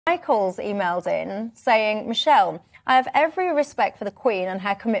Michael's emailed in saying, Michelle, I have every respect for the Queen and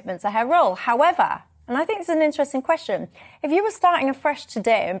her commitment to her role. However, and I think it's an interesting question, if you were starting afresh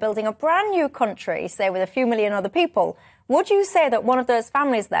today and building a brand new country, say with a few million other people, would you say that one of those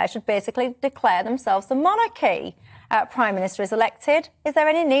families there should basically declare themselves the monarchy? Prime Minister is elected. Is there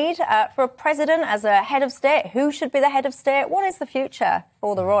any need for a president as a head of state? Who should be the head of state? What is the future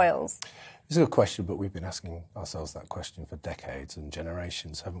for the royals? It's a good question, but we've been asking ourselves that question for decades and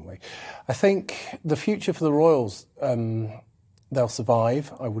generations, haven't we? I think the future for the royals, they'll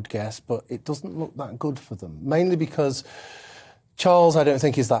survive, I would guess, but it doesn't look that good for them, mainly because Charles, I don't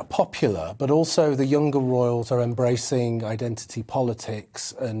think, is that popular, but also the younger royals are embracing identity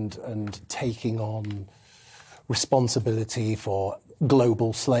politics and taking on responsibility for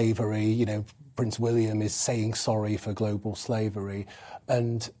global slavery. You know, Prince William is saying sorry for global slavery,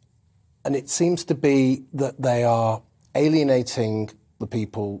 and it seems to be that they are alienating the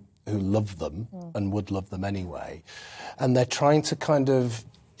people who love them and would love them anyway, and they're trying to kind of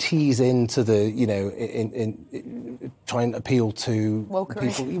tease into the, you know, in try and appeal to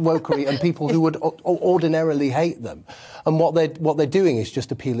wokery and people who would ordinarily hate them, and what they're doing is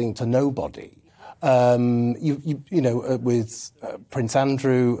just appealing to nobody. You know, with Prince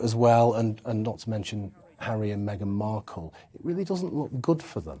Andrew as well, and not to mention Harry and Meghan Markle, it really doesn't look good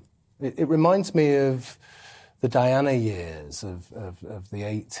for them. It reminds me of the Diana years of the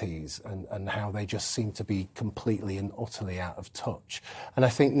 80s and how they just seem to be completely and utterly out of touch. And I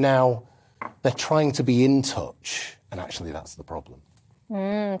think now they're trying to be in touch, and actually that's the problem.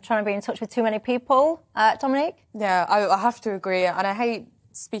 Trying to be in touch with too many people. Dominique? Yeah, I have to agree. And I hate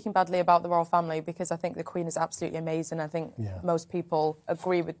speaking badly about the royal family because I think the Queen is absolutely amazing. I think most people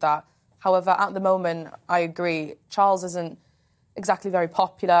agree with that. However, at the moment, I agree. Charles isn't exactly very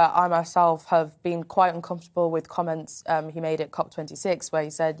popular. I myself have been quite uncomfortable with comments he made at COP26 where he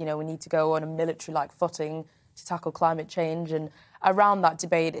said, you know, we need to go on a military-like footing to tackle climate change. And around that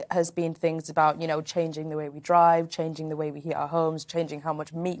debate has been things about, you know, changing the way we drive, changing the way we heat our homes, changing how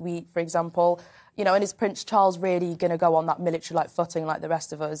much meat we eat, for example. You know, and is Prince Charles really going to go on that military-like footing like the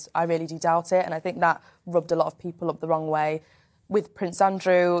rest of us? I really do doubt it. And I think that rubbed a lot of people up the wrong way. With Prince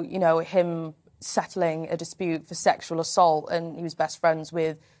Andrew, you know, him settling a dispute for sexual assault and he was best friends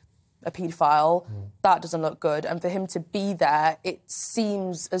with a paedophile, that doesn't look good. And for him to be there, it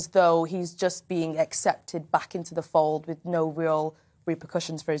seems as though he's just being accepted back into the fold with no real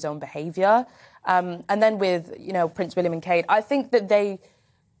repercussions for his own behaviour. And then with, you know, Prince William and Kate, I think that they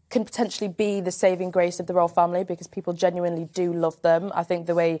can potentially be the saving grace of the royal family because people genuinely do love them. I think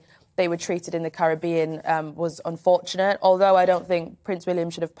the way they were treated in the Caribbean was unfortunate, although I don't think Prince William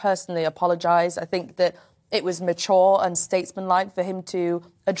should have personally apologised. I think that it was mature and statesmanlike for him to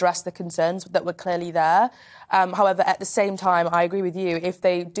address the concerns that were clearly there. However, at the same time, I agree with you. If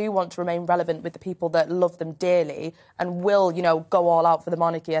they do want to remain relevant with the people that love them dearly and will, you know, go all out for the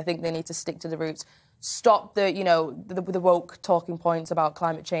monarchy, I think they need to stick to the roots. Stop the, you know, the woke talking points about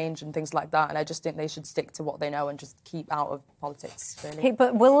climate change and things like that. And I just think they should stick to what they know and just keep out of politics, really.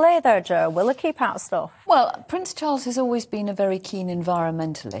 But will they, though, Jo? Will they keep out of stuff? Well, Prince Charles has always been a very keen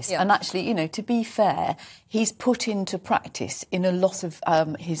environmentalist. Yeah. And actually, you know, to be fair, he's put into practice in a lot of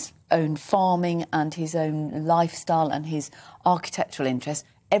his own farming and his own lifestyle and his architectural interests,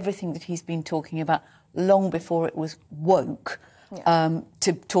 everything that he's been talking about long before it was woke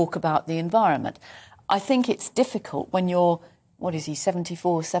to talk about the environment. I think it's difficult when you're, what is he,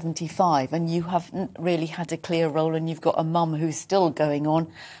 74, 75, and you haven't really had a clear role and you've got a mum who's still going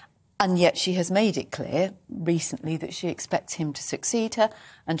on, and yet she has made it clear recently that she expects him to succeed her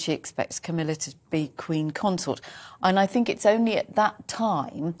and she expects Camilla to be Queen Consort. And I think it's only at that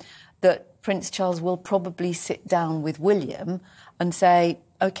time that Prince Charles will probably sit down with William and say,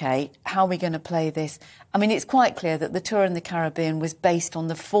 OK, how are we going to play this? I mean, it's quite clear that the tour in the Caribbean was based on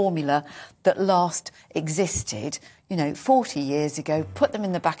the formula that last existed, you know, 40 years ago. Put them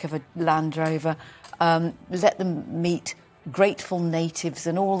in the back of a Land Rover, let them meet grateful natives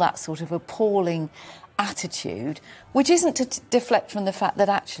and all that sort of appalling attitude, which isn't to deflect from the fact that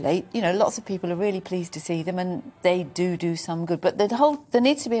actually, you know, lots of people are really pleased to see them and they do some good. But there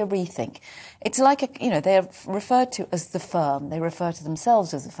needs to be a rethink. It's like, you know, they're referred to as the firm. They refer to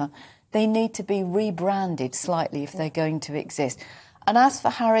themselves as the firm. They need to be rebranded slightly if they're going to exist. And as for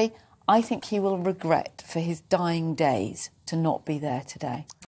Harry, I think he will regret for his dying days to not be there today.